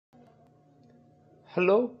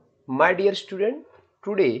Hello, my dear student.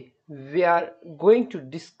 Today we are going to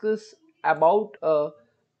discuss about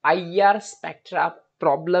IR spectra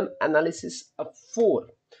problem analysis of 4.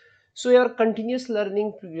 So, your continuous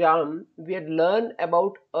learning program, we had learned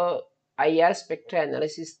about IR spectra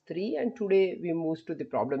analysis 3, and today we move to the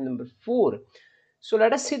problem number 4. So,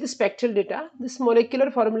 let us see the spectral data. This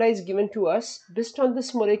molecular formula is given to us. Based on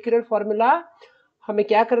this molecular formula, हमें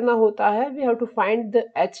क्या करना होता है? We have to find the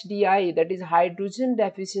HDI, that is hydrogen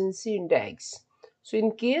deficiency index. So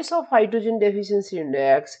in case of hydrogen deficiency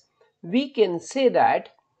index, we can say that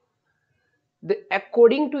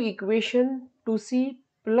according to equation 2C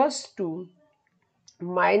plus 2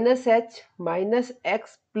 minus H minus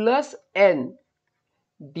X plus N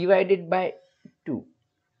divided by 2.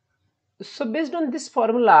 So based on this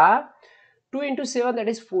formula, 2 into 7, that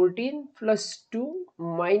is 14, plus 2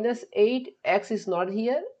 minus 8, X is not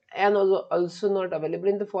here and also not available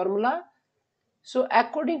in the formula. So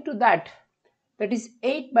according to that is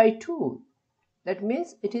 8 by 2. That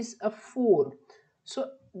means it is a 4. So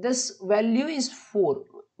this value is 4.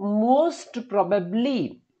 Most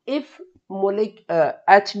probably, if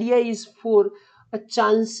HDI is 4, a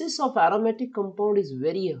chances of aromatic compound is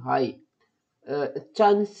very high.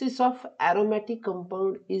 Chances of aromatic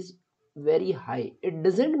compound is very high. It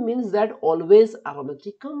doesn't mean that always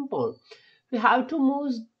aromatic compound. We have to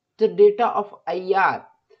move the data of IR.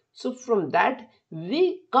 So from that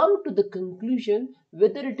we come to the conclusion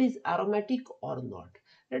whether it is aromatic or not.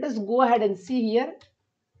 Let us go ahead and see here.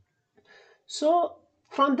 So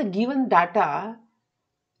from the given data,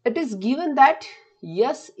 it is given that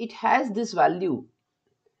yes, it has this value.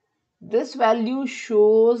 This value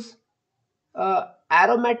shows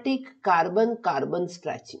aromatic carbon-carbon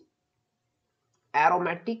stretching.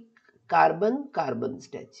 Aromatic carbon-carbon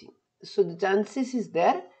stretching. So the chances is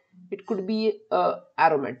there, it could be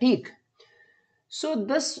aromatic. So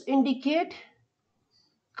this indicate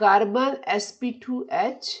carbon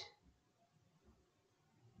sp2h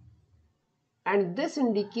and this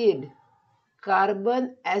indicate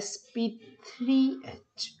carbon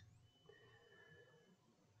sp3h.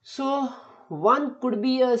 So one could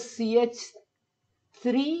be a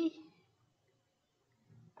CH3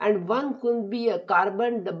 and one could be a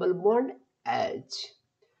carbon double bond H.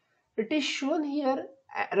 It is shown here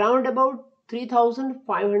around about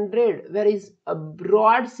 3500, where is a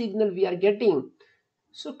broad signal we are getting.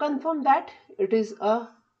 So confirm that it is a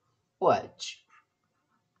OH.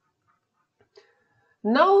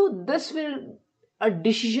 Now this will a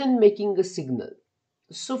decision making a signal.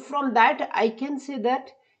 So from that I can say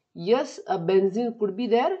that yes, a benzene could be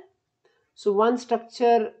there. So one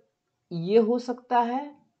structure ये हो सकता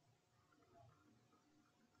है.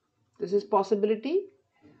 This is possibility.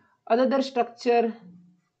 Another structure,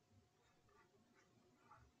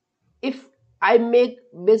 if I make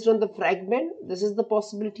based on the fragment, this is the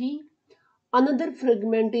possibility. Another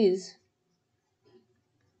fragment is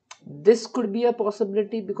this could be a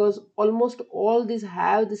possibility because almost all these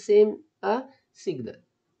have the same signal.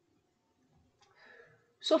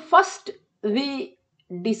 So first we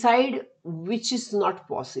decide which is not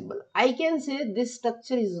possible. I can say this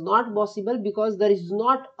structure is not possible because there is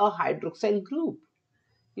not a hydroxyl group.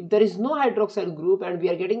 If there is no hydroxyl group and we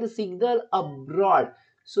are getting the signal abroad,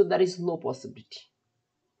 so there is no possibility.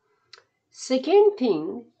 Second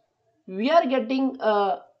thing, we are getting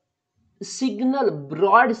a signal,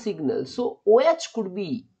 broad signal. So OH could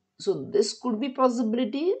be, so this could be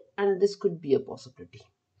possibility and this could be a possibility.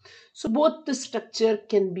 So both the structure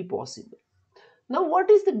can be possible. Now what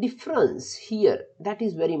is the difference here? That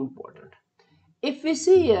is very important. If we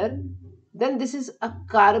see here, then this is a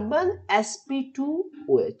carbon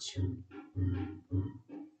sp2OH.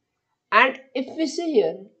 And if we see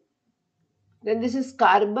here, then this is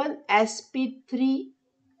carbon sp3OH.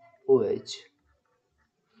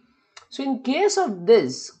 So in case of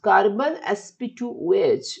this carbon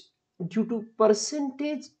sp2OH, due to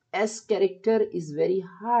percentage S character is very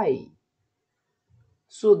high.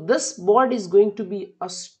 So this bond is going to be a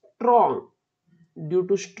strong. Due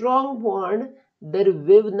to strong bond, their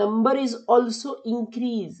wave number is also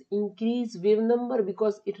increase wave number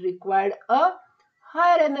because it required a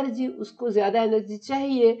higher energy. उसको ज़्यादा energy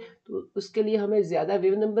चाहिए तो उसके लिए हमें ज़्यादा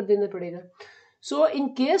wave number देना पड़ेगा. So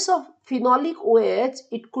in case of phenolic OH,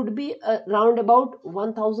 it could be around about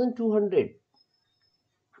 1200.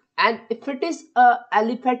 And if it is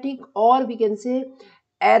aliphatic, or we can say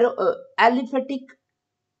aliphatic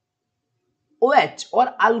OH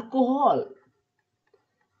or alcohol,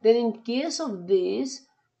 then in case of this,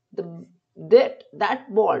 that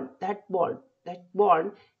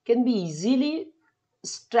bond can be easily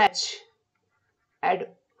stretched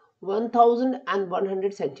at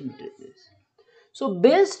 1100 centimeters. So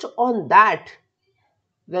based on that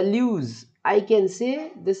values, I can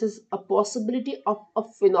say this is a possibility of a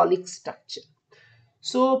phenolic structure.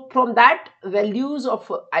 So from that values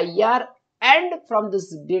of IR and from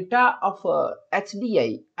this data of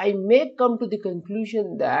HDI, I may come to the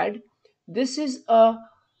conclusion that this is a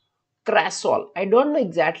cresol. I don't know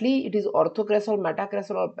exactly it is orthocresol,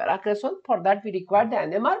 metacresol or paracresol. For that we require the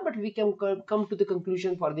NMR, but we can come to the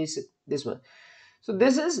conclusion for this one. So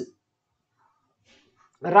this is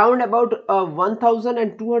around about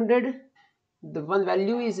 1200. The one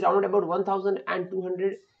value is around about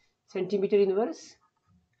 1200 centimeter inverse.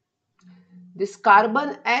 This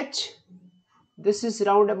carbon H, this is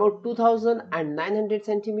round about 2900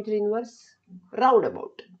 centimeter inverse, round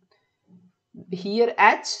about. Here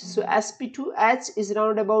H, so sp2H is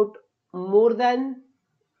round about more than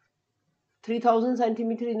 3000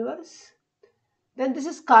 centimeter inverse. Then this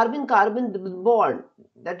is carbon carbon bond,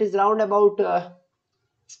 that is round about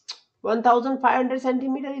 1500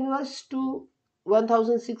 centimeter inverse to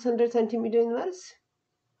 1600 centimeter inverse.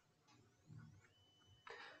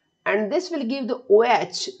 And this will give the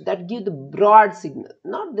OH that give the broad signal.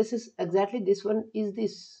 Not this is exactly this one is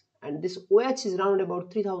this, and this OH is around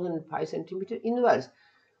about 3005 centimeter inverse.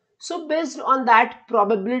 So based on that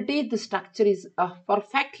probability, the structure is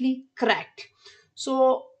perfectly correct.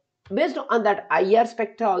 So based on that IR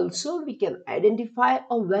spectra also, we can identify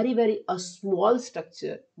a very a small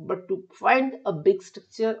structure, but to find a big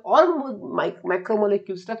structure or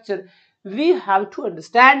macromolecule structure, we have to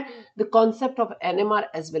understand the concept of NMR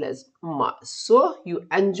as well as mass. So you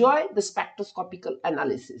enjoy the spectroscopical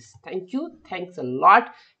analysis. Thank you. Thanks a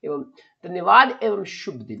lot. एवं धन्यवाद एवं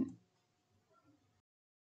शुभ दिन.